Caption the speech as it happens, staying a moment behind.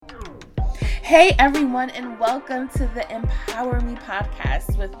Hey everyone, and welcome to the Empower Me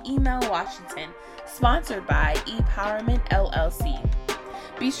podcast with Email Washington, sponsored by ePowerment LLC.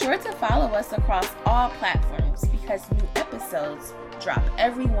 Be sure to follow us across all platforms because new episodes drop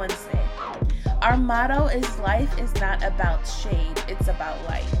every Wednesday. Our motto is life is not about shade, it's about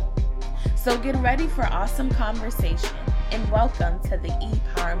light. So get ready for awesome conversation and welcome to the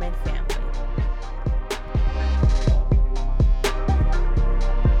ePowerment family.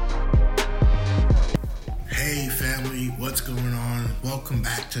 Hey family, what's going on? Welcome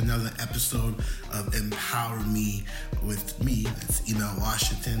back to another episode of Empower Me with me. That's Email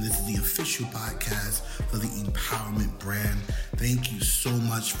Washington. This is the official podcast for the Empowerment brand. Thank you so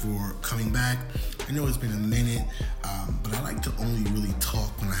much for coming back. I know it's been a minute, but I like to only really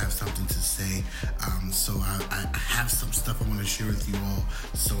talk when I have something to say. So I have some stuff I want to share with you all.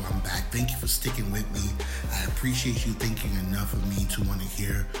 So I'm back. Thank you for sticking with me. I appreciate you thinking enough of me to want to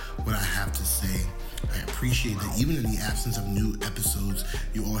hear what I have to say. I appreciate that even in the absence of new episodes,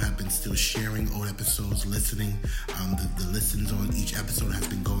 you all have been still sharing old episodes, listening. The listens on each episode has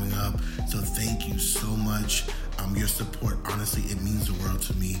been going up. So thank you so much. Your support, honestly, it means the world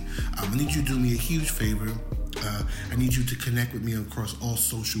to me. I need you to do me a huge favor. I need you to connect with me across all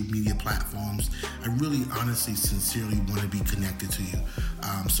social media platforms. I really, honestly, sincerely want to be connected to you.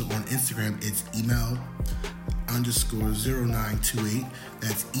 So on Instagram, it's email_0928.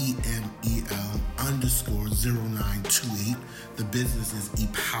 That's EMEL_0928. The business is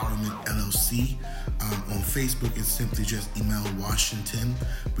ePowerment LLC. On Facebook, it's simply just Email Washington.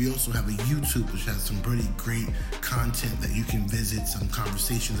 We also have a YouTube, which has some pretty great content that you can visit, some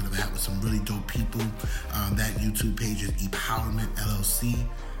conversations that I've had with some really dope people. That YouTube page is ePowerment LLC.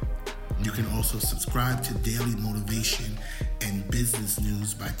 You can also subscribe to daily motivation and business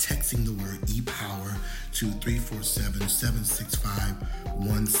news by texting the word ePower to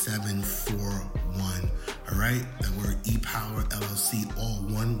 347-765-1741. All right, that word ePower LLC, all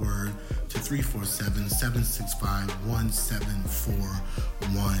one word, to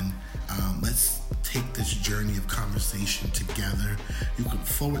 347-765-1741. Let's take this journey of conversation together. You can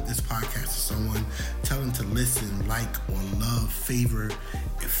forward this podcast to someone, tell them to listen, like, or love, favorite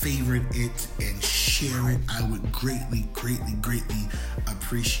it, and share it. I would greatly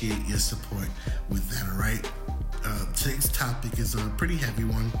appreciate your support with that, all right? Today's topic is a pretty heavy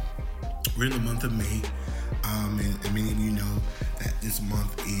one. We're in the month of May, and many of you know that this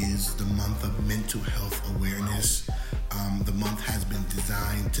month is the month of mental health awareness. The month has been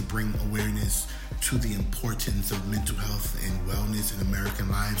designed to bring awareness to the importance of mental health and wellness in American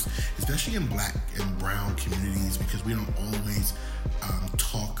lives, especially in Black and Brown communities, because we don't always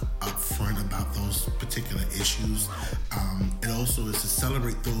talk up front about those particular issues. It also is to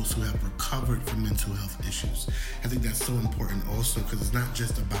celebrate those who have recovered from mental health issues. I think that's so important also because it's not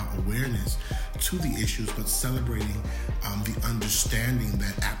just about awareness to the issues, but celebrating the understanding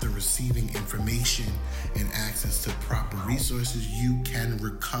that after receiving information and access to proper resources, you can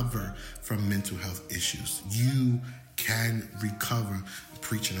recover from mental health issues. You can recover. I'm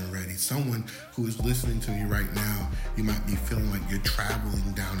preaching already. Someone who is listening to me right now, you might be feeling like you're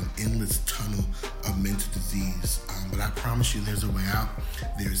traveling down an endless tunnel of mental disease. But I promise you there's a way out,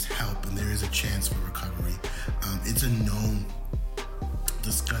 there's help, and there is a chance for recovery. It's a known,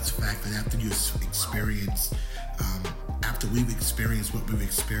 discussed fact that after we've experienced what we've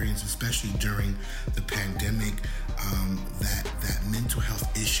experienced, especially during the pandemic, that mental health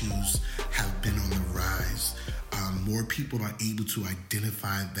issues have been on the rise. More people are able to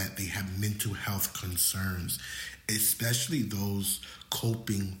identify that they have mental health concerns, especially those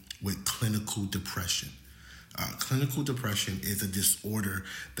coping with clinical depression. Clinical depression is a disorder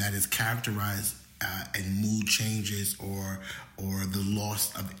that is characterized and mood changes or the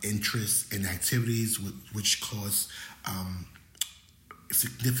loss of interest in activities which cause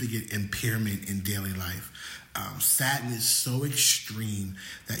significant impairment in daily life. Sadness so extreme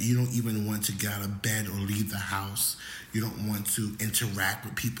that you don't even want to get out of bed or leave the house. You don't want to interact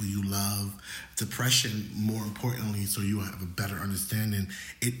with people you love. Depression, more importantly, so you have a better understanding,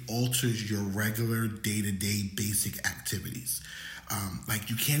 it alters your regular day-to-day basic activities. Like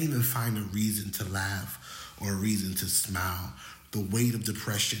you can't even find a reason to laugh or a reason to smile. The weight of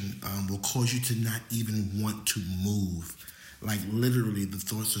depression will cause you to not even want to move. Like literally, the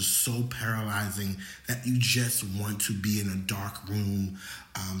thoughts are so paralyzing that you just want to be in a dark room,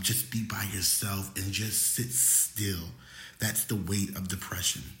 just be by yourself and just sit still. That's the weight of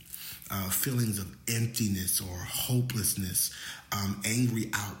depression. feelings of emptiness or hopelessness, angry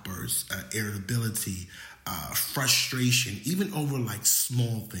outbursts, irritability, frustration, even over like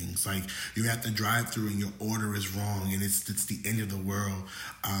small things, like you're at the drive-thru and your order is wrong and it's the end of the world.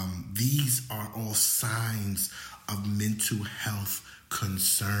 These are all signs of mental health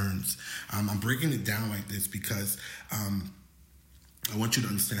concerns. I'm breaking it down like this because I want you to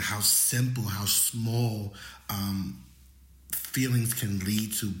understand how simple, how small feelings can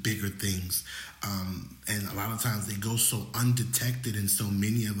lead to bigger things. And a lot of times they go so undetected in so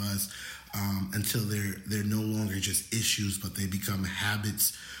many of us until they're no longer just issues, but they become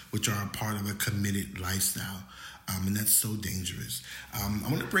habits which are a part of a committed lifestyle. And that's so dangerous. I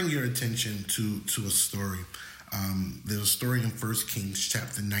want to bring your attention to a story. There's a story in 1 Kings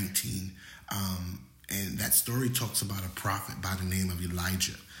chapter 19. And that story talks about a prophet by the name of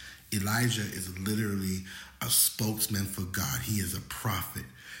Elijah. Elijah is literally a spokesman for God. He is a prophet.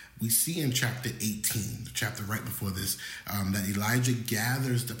 We see in chapter 18, the chapter right before this, that Elijah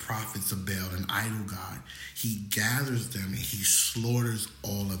gathers the prophets of Baal, an idol god. He gathers them and he slaughters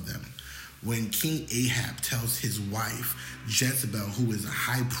all of them. When King Ahab tells his wife, Jezebel, who is a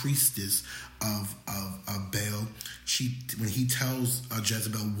high priestess of Baal, when he tells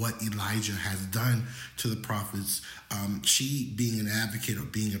Jezebel what Elijah has done to the prophets, she, being an advocate or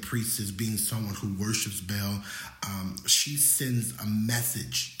being a priestess, being someone who worships Baal, she sends a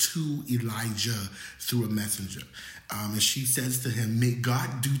message to Elijah through a messenger. And she says to him, "May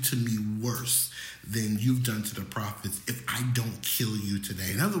God do to me worse than you've done to the prophets if I don't kill you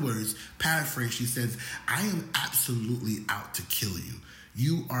today." In other words, paraphrase, she says, "I am absolutely out to kill you.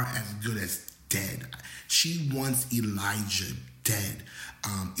 You are as good as dead." She wants Elijah dead.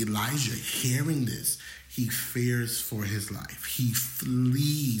 Elijah, hearing this, he fears for his life. He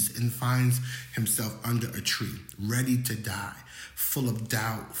flees and finds himself under a tree, ready to die, full of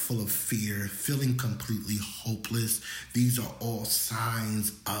doubt, full of fear, feeling completely hopeless. These are all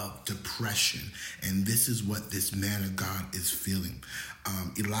signs of depression. And this is what this man of God is feeling.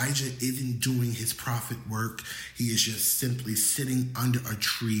 Elijah isn't doing his prophet work. He is just simply sitting under a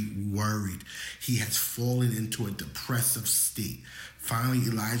tree worried. He has fallen into a depressive state. Finally,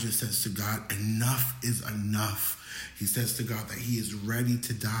 Elijah says to God, "Enough is enough." He says to God that he is ready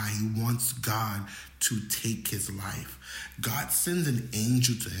to die. He wants God to take his life. God sends an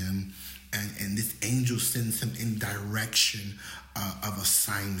angel to him, and this angel sends him in direction of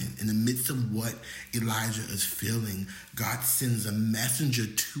assignment. In the midst of what Elijah is feeling, God sends a messenger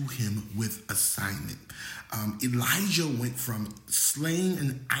to him with assignment. Elijah went from slaying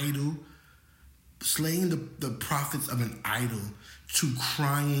an idol, slaying the prophets of an idol, to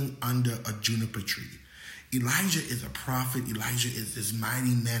crying under a juniper tree. Elijah is a prophet. Elijah is this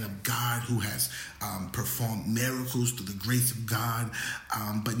mighty man of God who has performed miracles through the grace of God.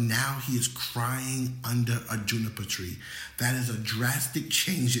 But now he is crying under a juniper tree. That is a drastic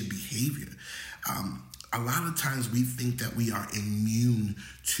change in behavior. A lot of times we think that we are immune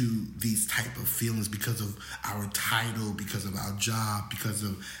to these type of feelings because of our title, because of our job, because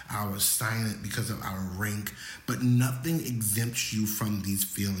of our assignment, because of our rank. But nothing exempts you from these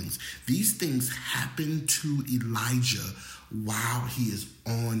feelings. These things happen to Elijah while he is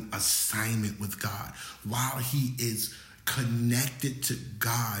on assignment with God, while he is connected to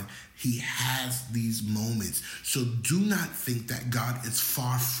God. He has these moments. So do not think that God is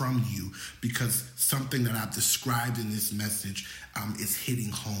far from you because something that I've described in this message is hitting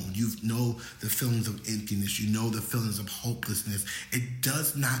home. You know the feelings of emptiness. You know the feelings of hopelessness. It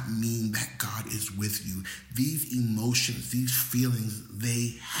does not mean that God is with you. These emotions, these feelings,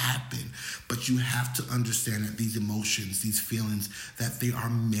 they happen. But you have to understand that these emotions, these feelings, that they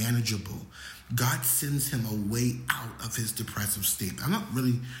are manageable. God sends him a way out of his depressive state. I don't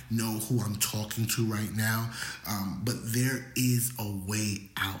really know who I'm talking to right now, but there is a way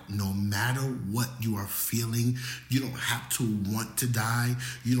out. No matter what you are feeling, you don't have to want to die.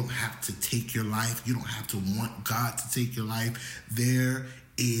 You don't have to take your life. You don't have to want God to take your life. There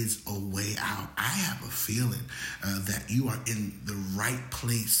is a way out. I have a feeling that you are in the right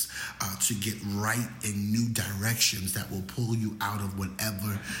place to get right in new directions that will pull you out of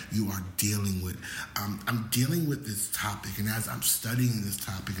whatever you are dealing with. I'm dealing with this topic, and as I'm studying this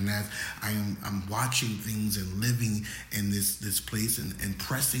topic, and as I'm watching things and living in this place and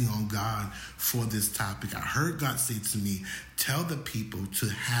pressing on God for this topic, I heard God say to me, "Tell the people to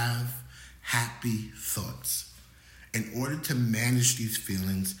have happy thoughts." In order to manage these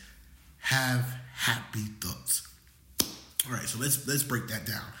feelings, have happy thoughts. All right, so let's break that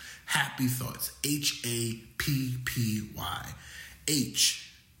down. Happy thoughts, Happy.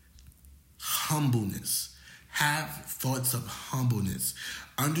 H, humbleness. Have thoughts of humbleness.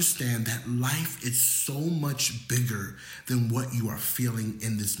 understand that life is so much bigger than what you are feeling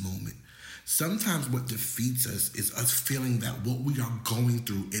in this moment. Sometimes what defeats us is us feeling that what we are going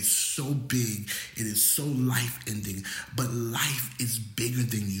through is so big, it is so life-ending, but life is bigger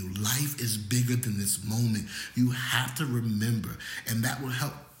than you. Life is bigger than this moment. You have to remember, and that will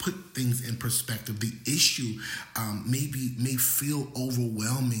help put things in perspective. The issue may feel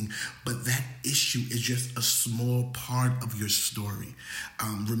overwhelming, but that issue is just a small part of your story.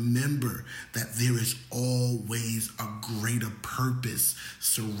 Remember that there is always a greater purpose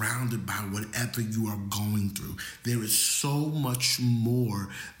surrounded by whatever you are going through. There is so much more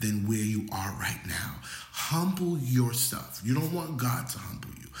than where you are right now. Humble yourself. You don't want God to humble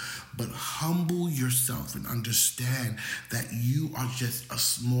you, but humble yourself and understand that you are just a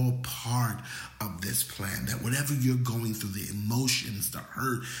small part of this plan, that whatever you're going through, the emotions, the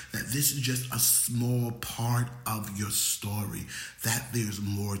hurt, that this is just a small part of your story, that there's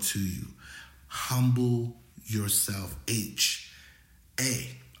more to you. Humble yourself.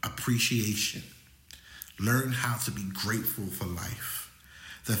 Appreciation. Learn how to be grateful for life.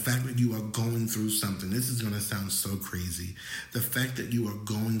 The fact that you are going through something, this is going to sound so crazy. The fact that you are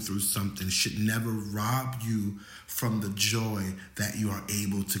going through something should never rob you from the joy that you are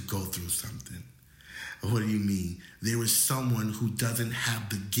able to go through something. What do you mean? There is someone who doesn't have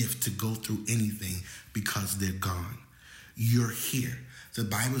the gift to go through anything because they're gone. You're here. The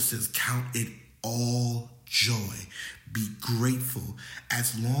Bible says, count it all joy. Be grateful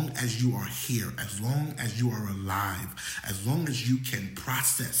as long as you are here, as long as you are alive, as long as you can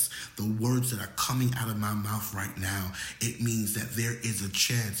process the words that are coming out of my mouth right now. It means that there is a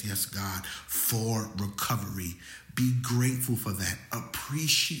chance, yes, God, for recovery. Be grateful for that.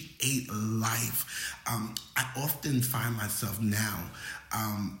 Appreciate life. I often find myself now,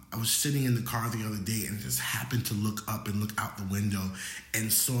 I was sitting in the car the other day and just happened to look up and look out the window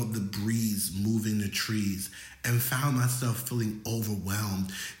and saw the breeze moving the trees and found myself feeling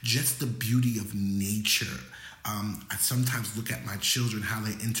overwhelmed. Just the beauty of nature. I sometimes look at my children, how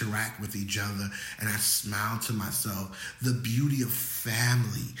they interact with each other, and I smile to myself. The beauty of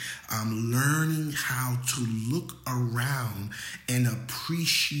family, learning how to look around and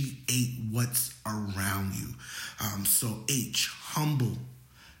appreciate what's around you. So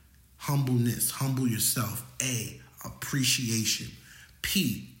humbleness, humble yourself. A, appreciation.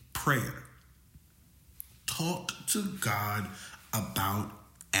 P, prayer. Talk to God about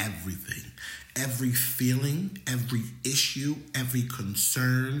everything. Every feeling, every issue, every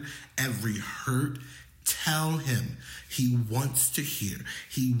concern, every hurt. Tell him. He wants to hear.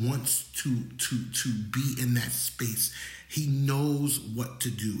 He wants to be in that space. He knows what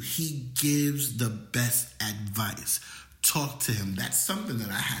to do. He gives the best advice. Talk to him. That's something that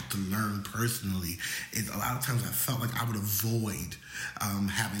I had to learn personally. Is a lot of times I felt like I would avoid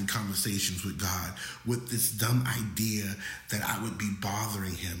having conversations with God with this dumb idea that I would be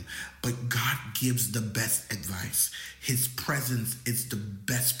bothering him. But God gives the best advice. His presence is the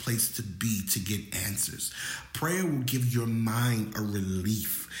best place to be to get answers. Prayer will give your mind a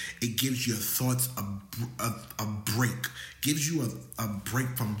relief. It gives your thoughts a break. Gives you a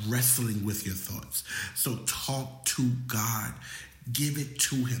break from wrestling with your thoughts. So talk to God. Give it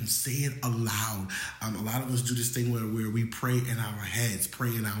to him. Say it aloud. A lot of us do this thing where we pray in our heads, pray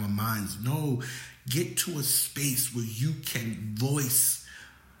in our minds. No, get to a space where you can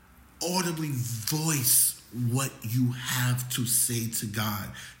audibly voice what you have to say to God.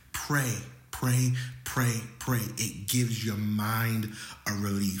 Pray. It gives your mind a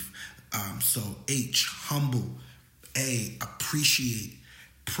relief. So H, humble. A, appreciate.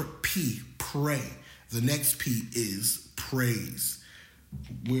 P, pray. The next P is praise.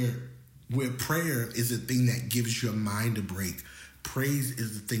 Where prayer is the thing that gives your mind a break. Praise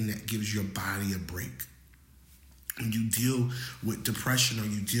is the thing that gives your body a break. When you deal with depression or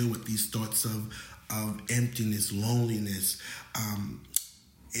you deal with these thoughts of emptiness, loneliness,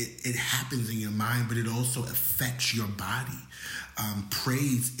 it happens in your mind, but it also affects your body.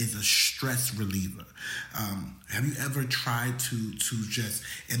 Praise is a stress reliever. Have you ever tried to just,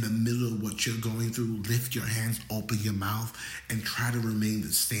 in the middle of what you're going through, lift your hands, open your mouth, and try to remain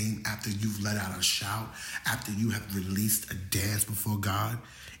the same after you've let out a shout, after you have released a dance before God?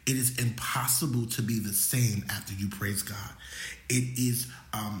 It is impossible to be the same after you praise God. It is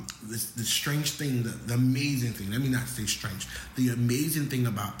the strange thing, the amazing thing. Let me not say strange. The amazing thing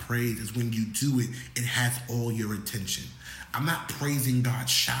about praise is when you do it, it has all your attention. I'm not praising God,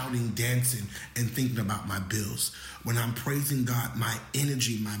 shouting, dancing, and thinking about my bills. When I'm praising God, my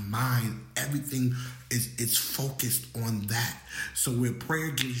energy, my mind, everything is focused on that. So where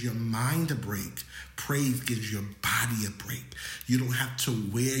prayer gives your mind a break, Praise gives your body a break. You don't have to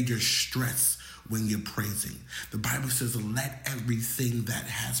wear your stress when you're praising. The Bible says, let everything that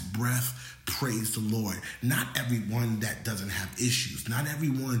has breath praise the Lord. Not everyone that doesn't have issues, not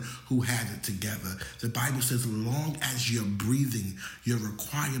everyone who has it together. The Bible says, as long as you're breathing, your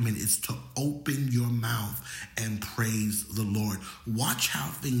requirement is to open your mouth and praise the Lord. Watch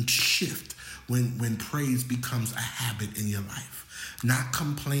how things shift when praise becomes a habit in your life. Not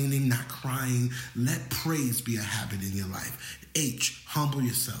complaining, not crying. Let praise be a habit in your life. H, humble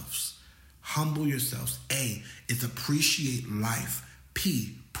yourselves. Humble yourselves. A, is appreciate life.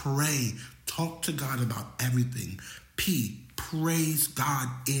 P, pray. Talk to God about everything. P, praise God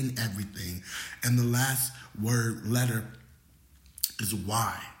in everything. And the last letter is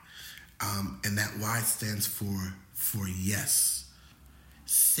Y. And that Y stands for yes.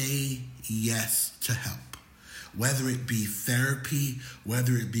 Say yes to help. Whether it be therapy,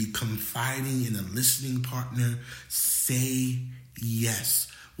 whether it be confiding in a listening partner, say yes.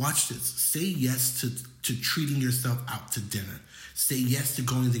 Watch this. Say yes to treating yourself out to dinner. Say yes to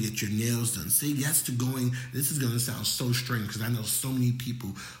going to get your nails done. Say yes to going, this is going to sound so strange because I know so many people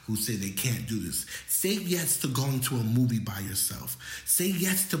who say they can't do this. Say yes to going to a movie by yourself. Say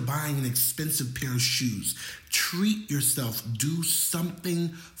yes to buying an expensive pair of shoes. Treat yourself. Do something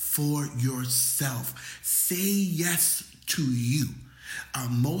for yourself. Say yes to you.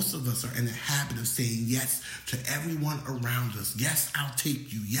 Most of us are in the habit of saying yes to everyone around us. Yes, I'll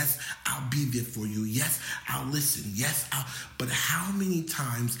take you. Yes, I'll be there for you. Yes, I'll listen. Yes, But how many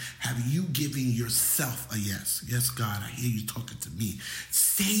times have you given yourself a yes? Yes, God, I hear you talking to me.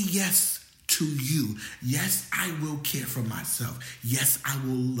 Say yes to you. Yes, I will care for myself. Yes, I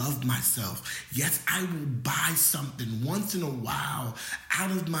will love myself. Yes, I will buy something once in a while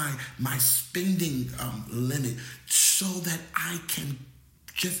out of my spending limit so that I can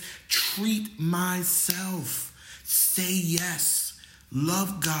just treat myself. Say yes.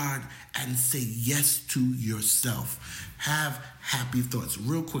 Love God and say yes to yourself. Have happy thoughts.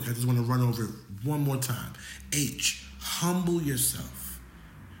 Real quick, I just want to run over it one more time. H, humble yourself.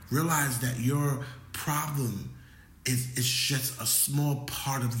 Realize that your problem is just a small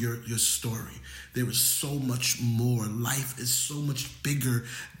part of your story. There is so much more. Life is so much bigger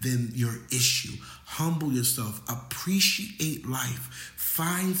than your issue. Humble yourself. Appreciate life.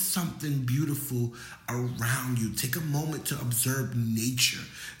 Find something beautiful around you. Take a moment to observe nature.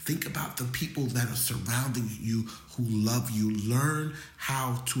 Think about the people that are surrounding you who love you. Learn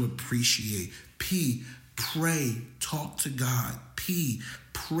how to appreciate. P, pray. Talk to God. P,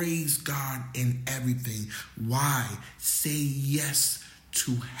 praise God in everything. Y, say yes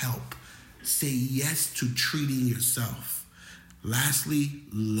to help. Say yes to treating yourself. Lastly,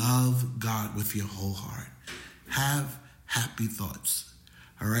 love God with your whole heart. Have happy thoughts.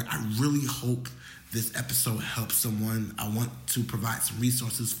 All right. I really hope this episode helps someone. I want to provide some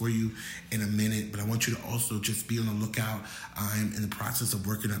resources for you in a minute, but I want you to also just be on the lookout. I'm in the process of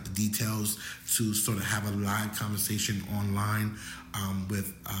working out the details to sort of have a live conversation online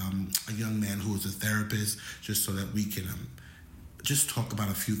with a young man who is a therapist, just so that we can just talk about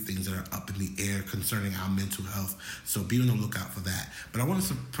a few things that are up in the air concerning our mental health. So be on the lookout for that. But I want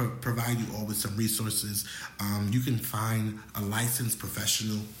to provide you all with some resources. You can find a licensed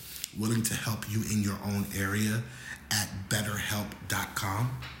professional willing to help you in your own area at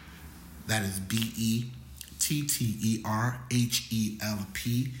betterhelp.com. That is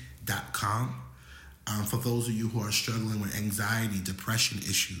BETTERHELP.com. For those of you who are struggling with anxiety, depression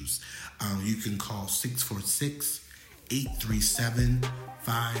issues, you can call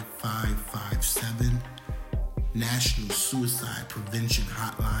 646-837-5557. National Suicide Prevention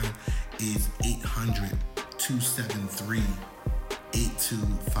Hotline is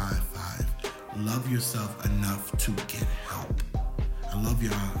 800-273-8255. Love yourself enough to get help. I love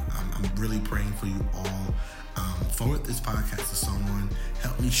y'all. I'm really praying for you all. Forward this podcast to someone.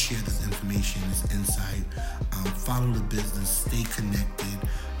 Help me share this information, this insight. Follow the business. Stay connected.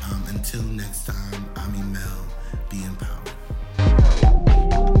 Until next time, I'm Emel. Be empowered.